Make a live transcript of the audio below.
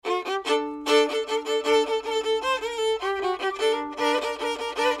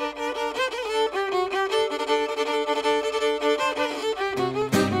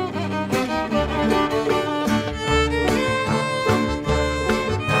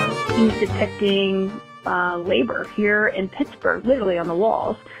paintings depicting labor here in Pittsburgh, literally on the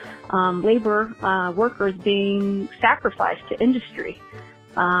walls. Labor workers being sacrificed to industry.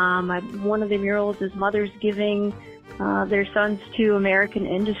 One of the murals is mothers giving their sons to American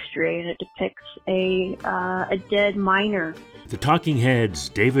industry, and it depicts a dead miner. The Talking Heads'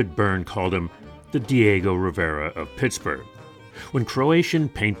 David Byrne called him the Diego Rivera of Pittsburgh. When Croatian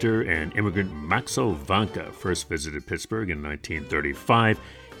painter and immigrant Maxo Vanka first visited Pittsburgh in 1935,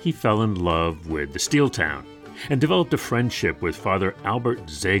 he fell in love with the steel town and developed a friendship with Father Albert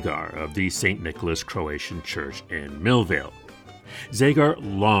Zagar of the St. Nicholas Croatian Church in Millvale. Zagar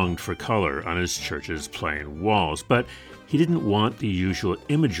longed for color on his church's plain walls, but he didn't want the usual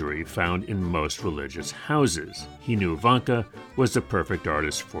imagery found in most religious houses. He knew Vanka was the perfect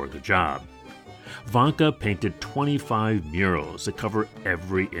artist for the job. Vanka painted 25 murals that cover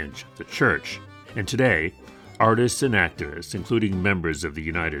every inch of the church, and today, artists and activists, including members of the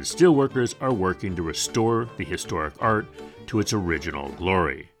United Steelworkers, are working to restore the historic art to its original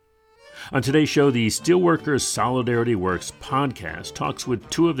glory. On today's show, the Steelworkers Solidarity Works podcast talks with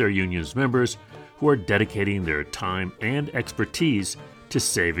two of their union's members who are dedicating their time and expertise to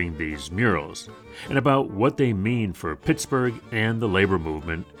saving these murals, and about what they mean for Pittsburgh and the labor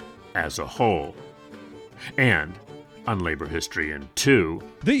movement as a whole. And on Labor History in 2.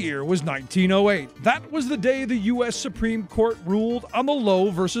 The year was 1908. That was the day the U.S. Supreme Court ruled on the Lowe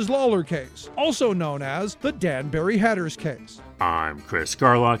versus Lawler case, also known as the Danbury Hatters case. I'm Chris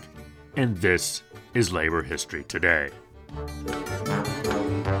Garlock, and this is Labor History Today.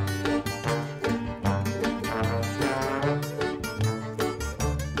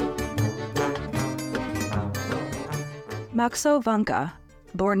 Maxo Vanka,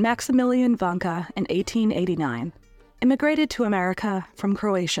 born Maximilian Vanka in 1889, immigrated to America from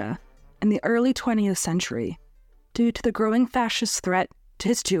Croatia in the early 20th century due to the growing fascist threat to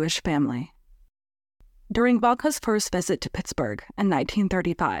his Jewish family. During Vanka's first visit to Pittsburgh in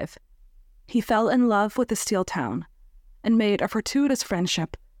 1935, he fell in love with the steel town and made a fortuitous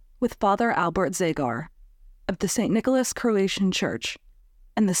friendship with Father Albert Zagar of the St. Nicholas Croatian Church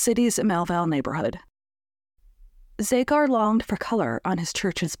in the city's Melville neighborhood. Zagar longed for color on his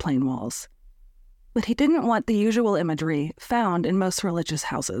church's plain walls, but he didn't want the usual imagery found in most religious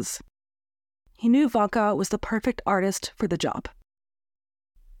houses. He knew Vanka was the perfect artist for the job.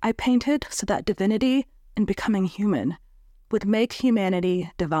 "I painted so that divinity and becoming human would make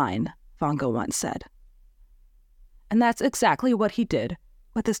humanity divine," Vanka once said. And that's exactly what he did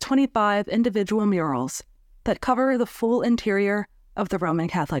with his 25 individual murals that cover the full interior of the Roman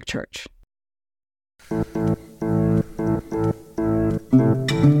Catholic Church.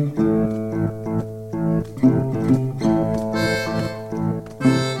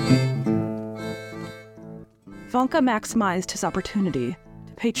 Vanka maximized his opportunity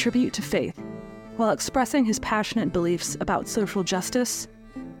to pay tribute to faith while expressing his passionate beliefs about social justice,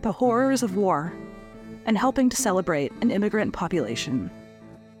 the horrors of war, and helping to celebrate an immigrant population.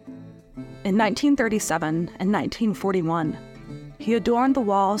 In 1937 and 1941, he adorned the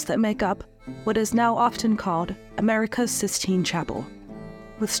walls that make up what is now often called America's Sistine Chapel,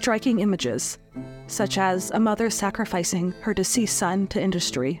 with striking images, such as a mother sacrificing her deceased son to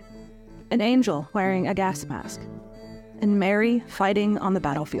industry, an angel wearing a gas mask, and Mary fighting on the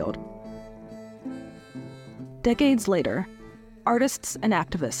battlefield. Decades later, artists and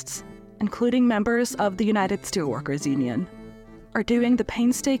activists, including members of the United Steelworkers Union, are doing the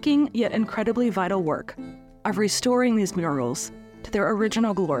painstaking yet incredibly vital work of restoring these murals to their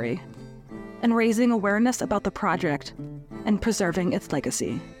original glory and raising awareness about the project and preserving its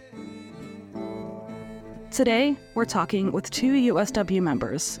legacy. Today, we're talking with two USW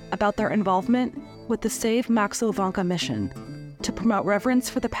members about their involvement with the Save Maxo Vanka mission to promote reverence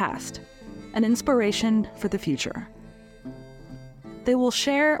for the past and inspiration for the future. They will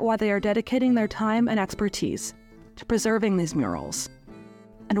share why they are dedicating their time and expertise to preserving these murals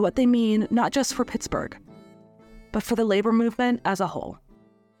and what they mean not just for Pittsburgh, but for the labor movement as a whole.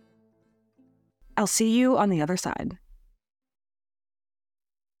 I'll see you on the other side.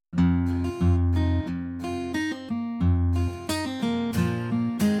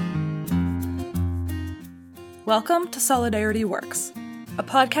 Welcome to Solidarity Works, a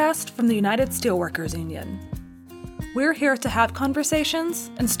podcast from the United Steelworkers Union. We're here to have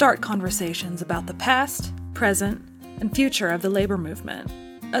conversations and start conversations about the past, present, and future of the labor movement,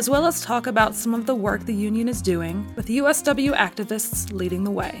 as well as talk about some of the work the union is doing with USW activists leading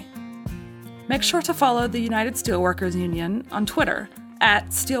the way. Make sure to follow the United Steelworkers Union on Twitter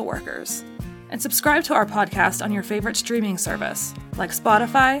 @Steelworkers, and subscribe to our podcast on your favorite streaming service like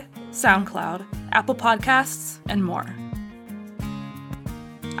Spotify, SoundCloud, Apple Podcasts, and more.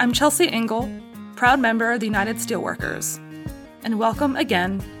 I'm Chelsea Engel, proud member of the United Steelworkers, and welcome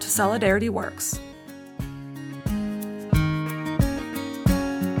again to Solidarity Works.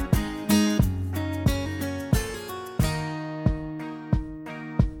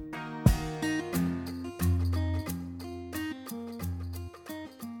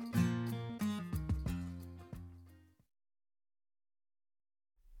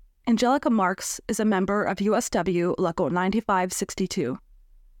 Angelica Marks is a member of USW Local 9562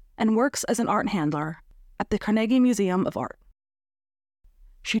 and works as an art handler at the Carnegie Museum of Art.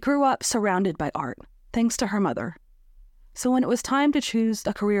 She grew up surrounded by art, thanks to her mother. So when it was time to choose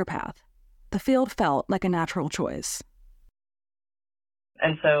a career path, the field felt like a natural choice.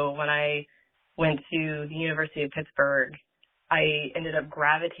 And so when I went to the University of Pittsburgh, I ended up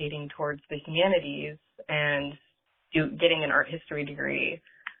gravitating towards the humanities and getting an art history degree,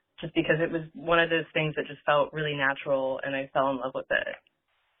 just because it was one of those things that just felt really natural, and I fell in love with it.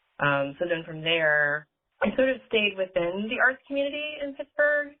 So then from there, I sort of stayed within the arts community in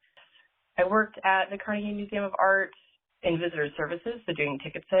Pittsburgh. I worked at the Carnegie Museum of Art in visitor services, so doing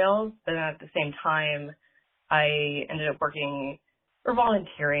ticket sales. But then at the same time, I ended up working or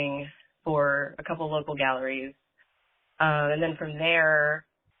volunteering for a couple local galleries. And then from there,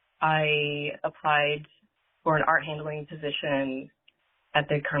 I applied for an art handling position at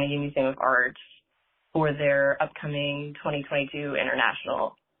the Carnegie Museum of Art for their upcoming 2022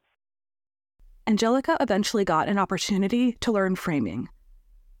 International. Angelica eventually got an opportunity to learn framing,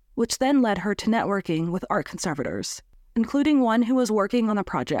 which then led her to networking with art conservators, including one who was working on a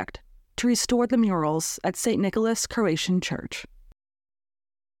project to restore the murals at St. Nicholas Croatian Church.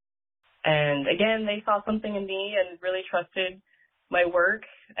 And again, they saw something in me and really trusted my work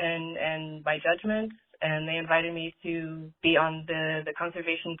and my judgment, and they invited me to be on the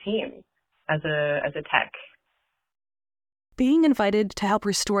conservation team as a tech. Being invited to help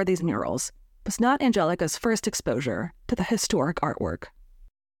restore these murals was not Angelica's first exposure to the historic artwork.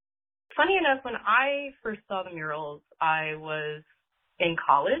 Funny enough, when I first saw the murals, I was in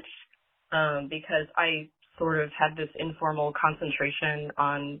college because I sort of had this informal concentration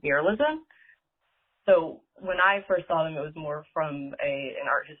on muralism. So when I first saw them, it was more from an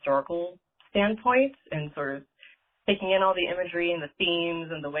art historical standpoint and sort of taking in all the imagery and the themes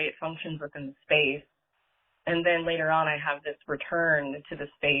and the way it functions within the space. And then later on, I have this return to the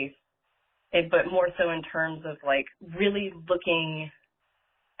space, but more so in terms of like really looking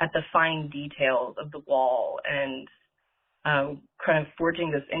at the fine details of the wall and kind of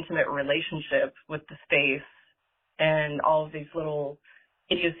forging this intimate relationship with the space and all of these little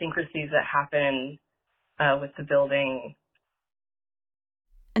idiosyncrasies that happen with the building.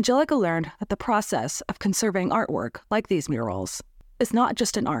 Angelica learned that the process of conserving artwork like these murals is not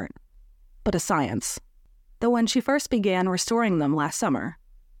just an art, but a science. Though when she first began restoring them last summer,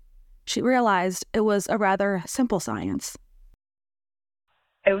 she realized it was a rather simple science.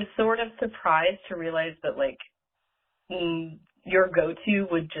 I was sort of surprised to realize that, like, your go-to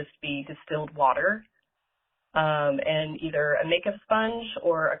would just be distilled water and either a makeup sponge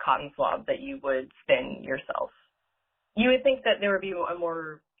or a cotton swab that you would spin yourself. You would think that there would be a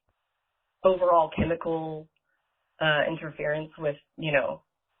more overall chemical interference with,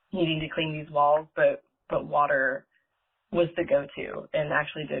 needing to clean these walls, but water was the go-to and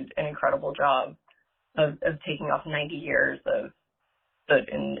actually did an incredible job of taking off 90 years of soot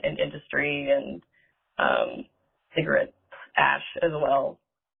in industry and cigarette ash as well.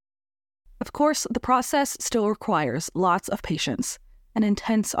 Of course, the process still requires lots of patience and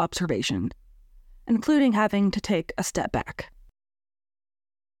intense observation, including having to take a step back.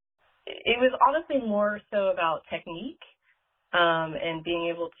 It was honestly more so about technique and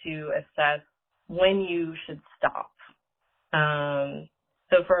being able to assess when you should stop.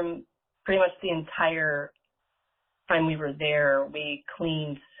 So from pretty much the entire time we were there, we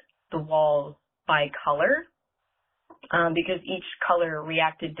cleaned the walls by color because each color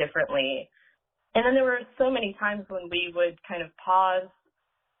reacted differently. And then there were so many times when we would kind of pause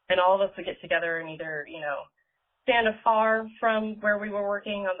and all of us would get together and either, stand afar from where we were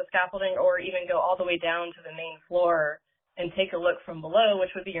working on the scaffolding or even go all the way down to the main floor and take a look from below,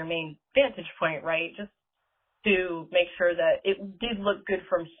 which would be your main vantage point, right? Just to make sure that it did look good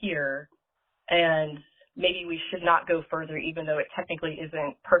from here and maybe we should not go further even though it technically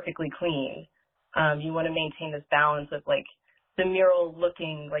isn't perfectly clean. You want to maintain this balance of like the mural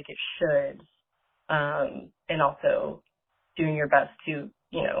looking like it should and also doing your best to,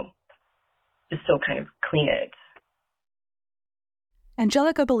 just still kind of clean it.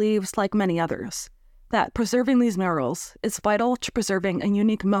 Angelica believes, like many others, that preserving these murals is vital to preserving a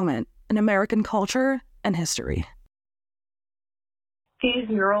unique moment in American culture and history. These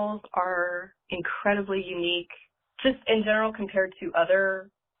murals are incredibly unique, just in general compared to other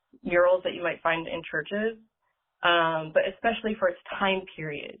murals that you might find in churches, but especially for its time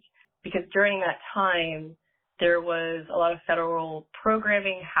period, because during that time, there was a lot of federal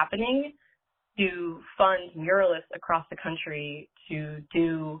programming happening to fund muralists across the country to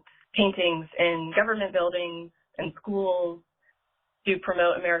do paintings in government buildings and schools to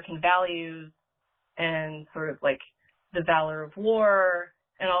promote American values and sort of like the valor of war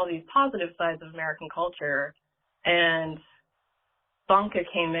and all these positive sides of American culture. And Vanka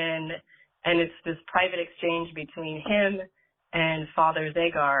came in, and it's this private exchange between him and Father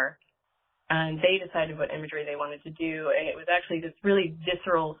Zagar, and they decided what imagery they wanted to do, and it was actually this really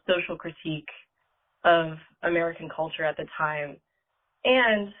visceral social critique of American culture at the time,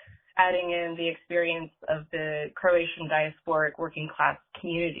 and adding in the experience of the Croatian diasporic working class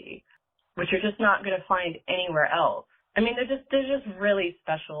community, which you're just not going to find anywhere else. I mean, they're just really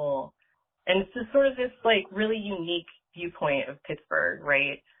special, and it's just sort of this like really unique viewpoint of Pittsburgh,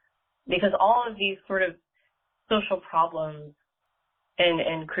 right? Because all of these sort of social problems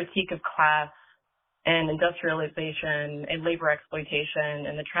and critique of class and industrialization and labor exploitation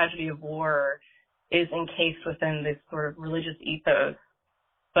and the tragedy of war is encased within this sort of religious ethos,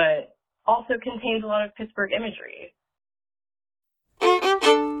 but also contains a lot of Pittsburgh imagery.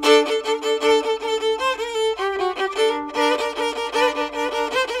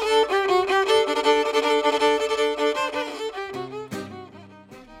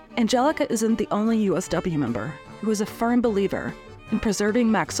 Angelica isn't the only USW member who is a firm believer in preserving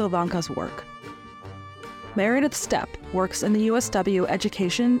Maxo Vanka's work. Meredith Stepp works in the USW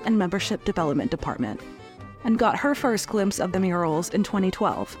Education and Membership Development Department and got her first glimpse of the murals in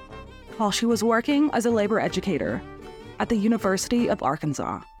 2012 while she was working as a labor educator at the University of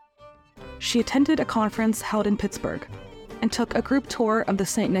Arkansas. She attended a conference held in Pittsburgh and took a group tour of the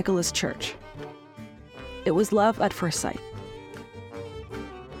St. Nicholas Church. It was love at first sight.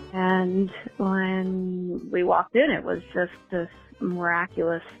 And when we walked in, it was just this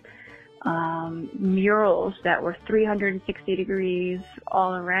miraculous murals that were 360 degrees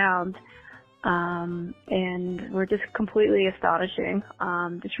all around, and were just completely astonishing.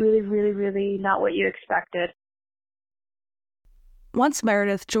 Just really, really, really not what you expected. Once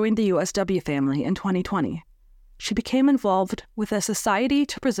Meredith joined the USW family in 2020, she became involved with a society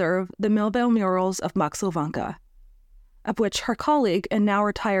to preserve the Millvale murals of Maxo Vanka, of which her colleague and now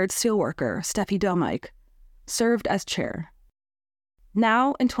retired steelworker, Steffi Delmike, served as chair.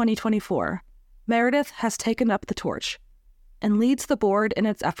 Now, in 2024, Meredith has taken up the torch and leads the board in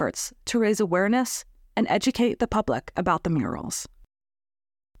its efforts to raise awareness and educate the public about the murals.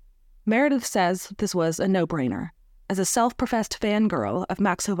 Meredith says this was a no-brainer, as a self-professed fangirl of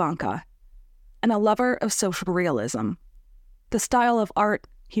Maxo Vanka and a lover of social realism, the style of art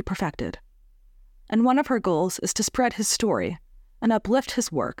he perfected. And one of her goals is to spread his story and uplift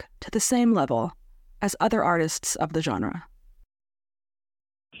his work to the same level as other artists of the genre.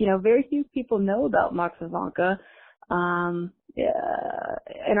 You know, very few people know about Maxo Vanka in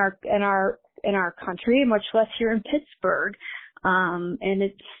our country, much less here in Pittsburgh. And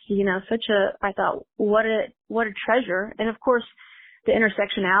it's, you know, I thought, what a treasure. And of course, the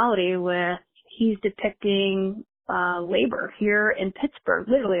intersectionality with he's depicting labor here in Pittsburgh,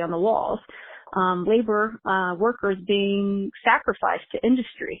 literally on the walls. Labor workers being sacrificed to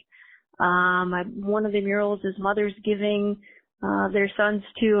industry. One of the murals is mothers giving their sons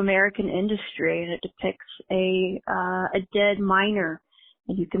to American industry, and it depicts a dead miner,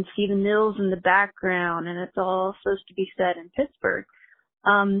 and you can see the mills in the background, and it's all supposed to be set in Pittsburgh.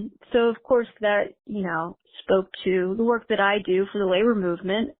 So of course that, you know, spoke to the work that I do for the labor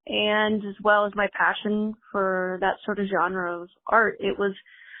movement, and as well as my passion for that sort of genre of art. It was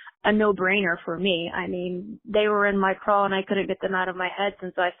a no-brainer for me. I mean, they were in my crawl and I couldn't get them out of my head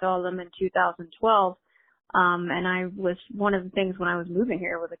since I saw them in 2012. And I was, one of the things when I was moving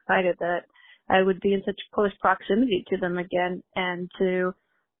here, was excited that I would be in such close proximity to them again, and to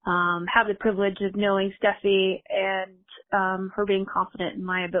have the privilege of knowing Steffi and her being confident in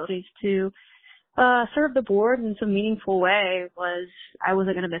my abilities to serve the board in some meaningful way. I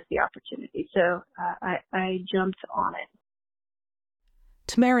wasn't going to miss the opportunity. So I jumped on it.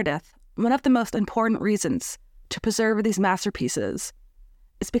 To Meredith, one of the most important reasons to preserve these masterpieces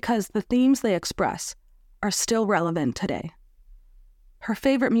is because the themes they express are still relevant today. Her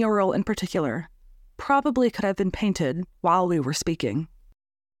favorite mural in particular probably could have been painted while we were speaking.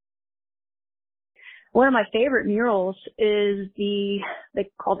 One of my favorite murals is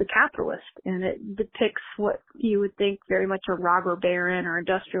called The Capitalist, and it depicts what you would think very much a robber baron or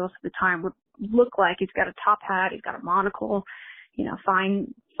industrialist at the time would look like. He's got a top hat, he's got a monocle,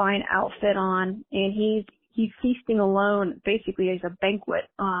 fine outfit on, and he's feasting alone, basically as a banquet,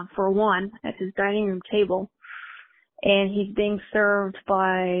 for one, at his dining room table. And he's being served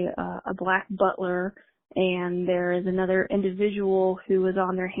by a black butler, and there is another individual who is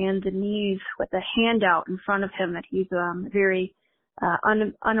on their hands and knees with a handout in front of him that he's very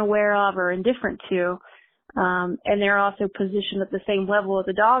unaware of or indifferent to. And they're also positioned at the same level as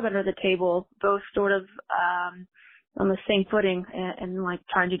the dog under the table, both sort of on the same footing and like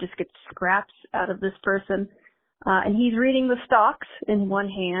trying to just get scraps out of this person. And he's reading the stocks in one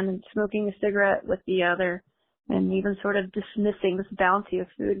hand and smoking a cigarette with the other, and even sort of dismissing this bounty of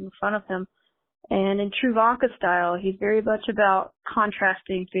food in front of him. And in true Vanka style, he's very much about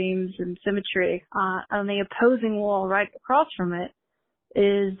contrasting themes and symmetry. On the opposing wall right across from it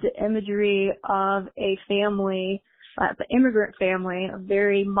is the imagery of a family, the immigrant family of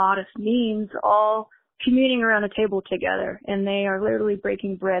very modest means, all communing around a table together. And they are literally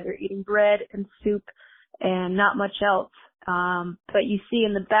breaking bread. They're eating bread and soup and not much else. But you see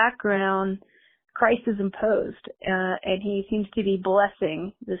in the background, Christ is imposed, and he seems to be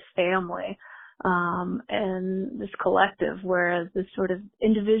blessing this family and this collective, whereas this sort of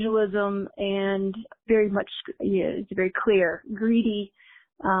individualism and very much, it's very clear, greedy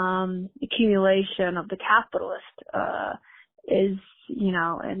accumulation of the capitalist is,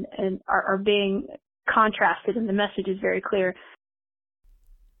 and are being contrasted, and the message is very clear.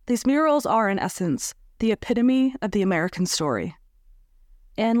 These murals are, in essence, the epitome of the American story.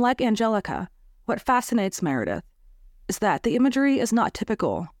 And like Angelica, what fascinates Meredith is that the imagery is not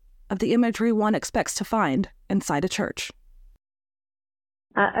typical of the imagery one expects to find inside a church.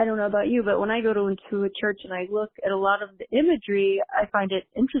 I don't know about you, but when I go into a church and I look at a lot of the imagery, I find it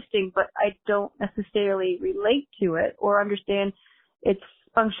interesting, but I don't necessarily relate to it or understand its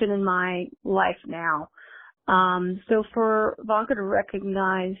function in my life now. So for Vanka to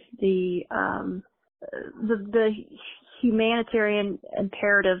recognize the humanitarian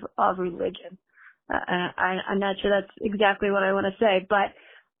imperative of religion, I'm not sure that's exactly what I want to say, but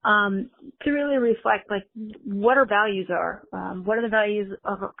to really reflect, like, what our values are, what are the values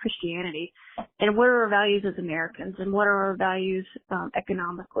of Christianity, and what are our values as Americans, and what are our values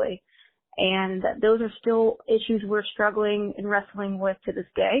economically, and that those are still issues we're struggling and wrestling with to this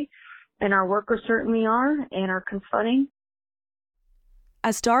day, and our workers certainly are, and are confronting.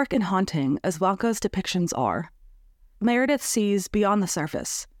 As dark and haunting as Vanka's depictions are, Meredith sees beyond the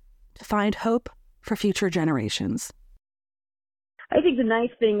surface to find hope for future generations. I think the nice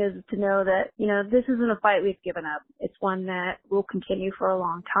thing is to know that, this isn't a fight we've given up. It's one that will continue for a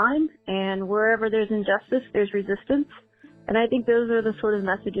long time, and wherever there's injustice, there's resistance. And I think those are the sort of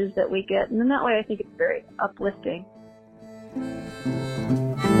messages that we get. And in that way, I think it's very uplifting.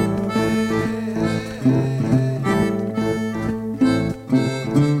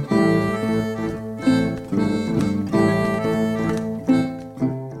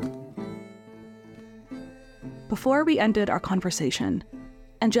 Before we ended our conversation,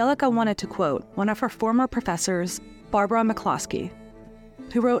 Angelica wanted to quote one of her former professors, Barbara McCloskey,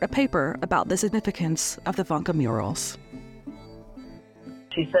 who wrote a paper about the significance of the Vanka murals.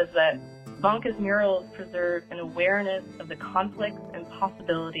 She says that Vanka's murals preserve an awareness of the conflicts and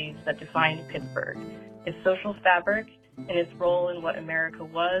possibilities that define Pittsburgh, its social fabric, and its role in what America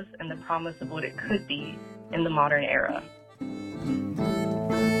was and the promise of what it could be in the modern era.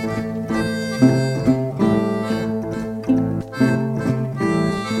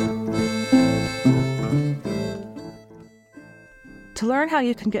 To learn how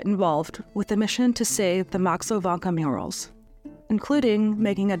you can get involved with the mission to save the Maxo Vanka murals, including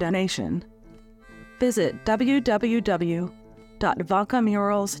making a donation, visit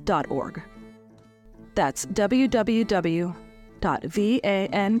www.vankamurals.org. That's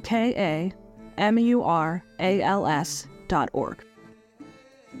www.vankamurals.org.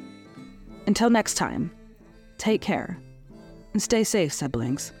 Until next time, take care and stay safe,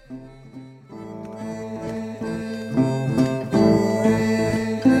 siblings.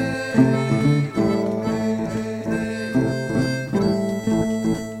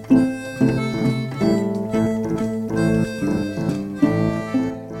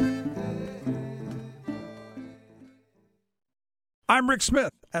 I'm Rick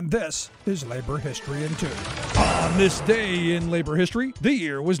Smith, and this is Labor History in 2. On this day in labor history, the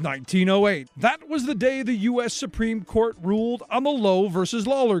year was 1908. That was the day the U.S. Supreme Court ruled on the Lowe versus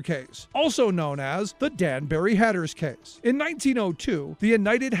Lawler case, also known as the Danbury Hatters case. In 1902, the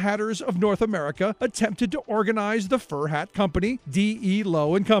United Hatters of North America attempted to organize the fur hat company, D.E.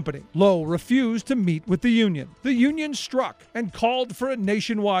 Lowe & Company. Lowe refused to meet with the union. The union struck and called for a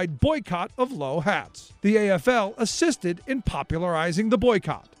nationwide boycott of Lowe hats. The AFL assisted in popularizing the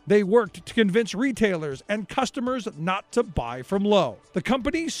boycott. They worked to convince retailers and customers not to buy from Lowe. The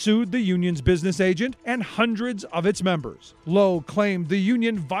company sued the union's business agent and hundreds of its members. Lowe claimed the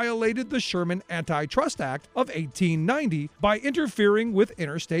union violated the Sherman Antitrust Act of 1890 by interfering with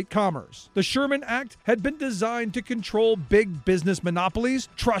interstate commerce. The Sherman Act had been designed to control big business monopolies,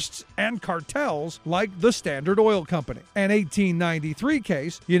 trusts, and cartels like the Standard Oil Company. An 1893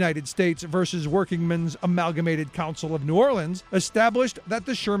 case, United States versus Workingmen's Amalgamated Council of New Orleans, established that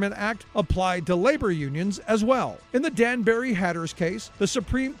the Sherman Act applied to labor unions as well. In the Danbury Hatters case, the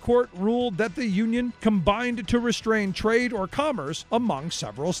Supreme Court ruled that the union combined to restrain trade or commerce among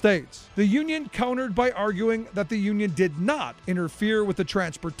several states. The union countered by arguing that the union did not interfere with the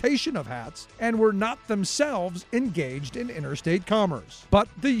transportation of hats and were not themselves engaged in interstate commerce. But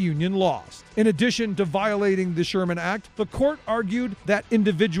the union lost. In addition to violating the Sherman Act, the court argued that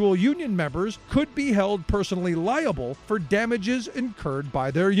individual union members could be held personally liable for damages incurred by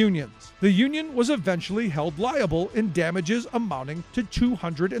their unions. The union was eventually held liable in damages amounting to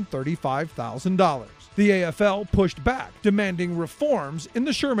 $235,000. The AFL pushed back, demanding reforms in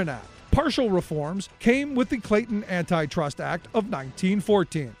the Sherman Act. Partial reforms came with the Clayton Antitrust Act of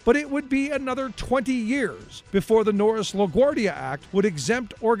 1914, but it would be another 20 years before the Norris-LaGuardia Act would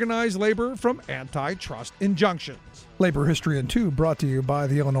exempt organized labor from antitrust injunctions. Labor History in 2 brought to you by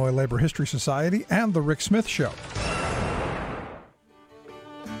the Illinois Labor History Society and The Rick Smith Show.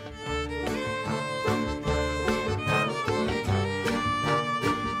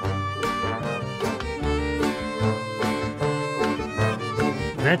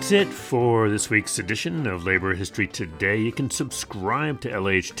 That's it for this week's edition of Labor History Today. You can subscribe to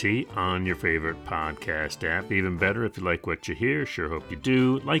LHT on your favorite podcast app. Even better, if you like what you hear, sure hope you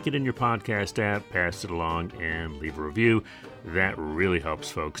do. Like it in your podcast app, pass it along, and leave a review. That really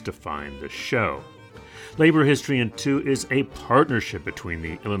helps folks to find the show. Labor History in 2 is a partnership between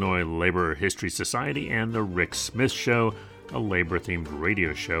the Illinois Labor History Society and The Rick Smith Show, a labor-themed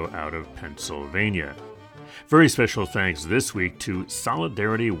radio show out of Pennsylvania. Very special thanks this week to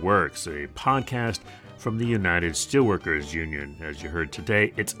Solidarity Works, a podcast from the United Steelworkers Union. As you heard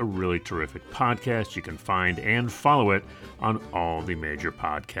today, it's a really terrific podcast. You can find and follow it on all the major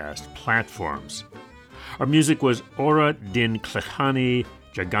podcast platforms. Our music was Ora din Klechani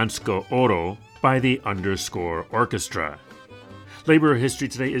Jagansko Oro by the Underscore Orchestra. Labor History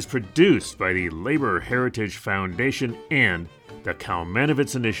Today is produced by the Labor Heritage Foundation and the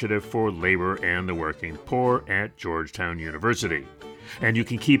Kalmanovitz Initiative for Labor and the Working Poor at Georgetown University. And you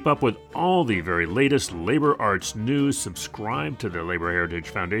can keep up with all the very latest labor arts news. Subscribe to the Labor Heritage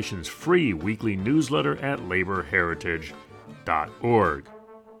Foundation's free weekly newsletter at laborheritage.org.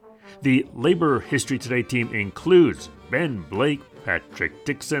 The Labor History Today team includes Ben Blake, Patrick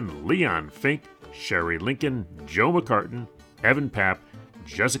Dixon, Leon Fink, Sherry Lincoln, Joe McCartan, Evan Papp,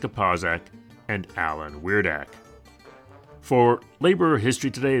 Jessica Pozak, and Alan Weirdak. For Labor History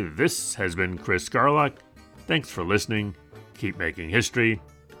Today, this has been Chris Garlock. Thanks for listening, keep making history,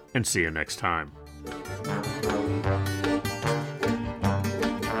 and see you next time.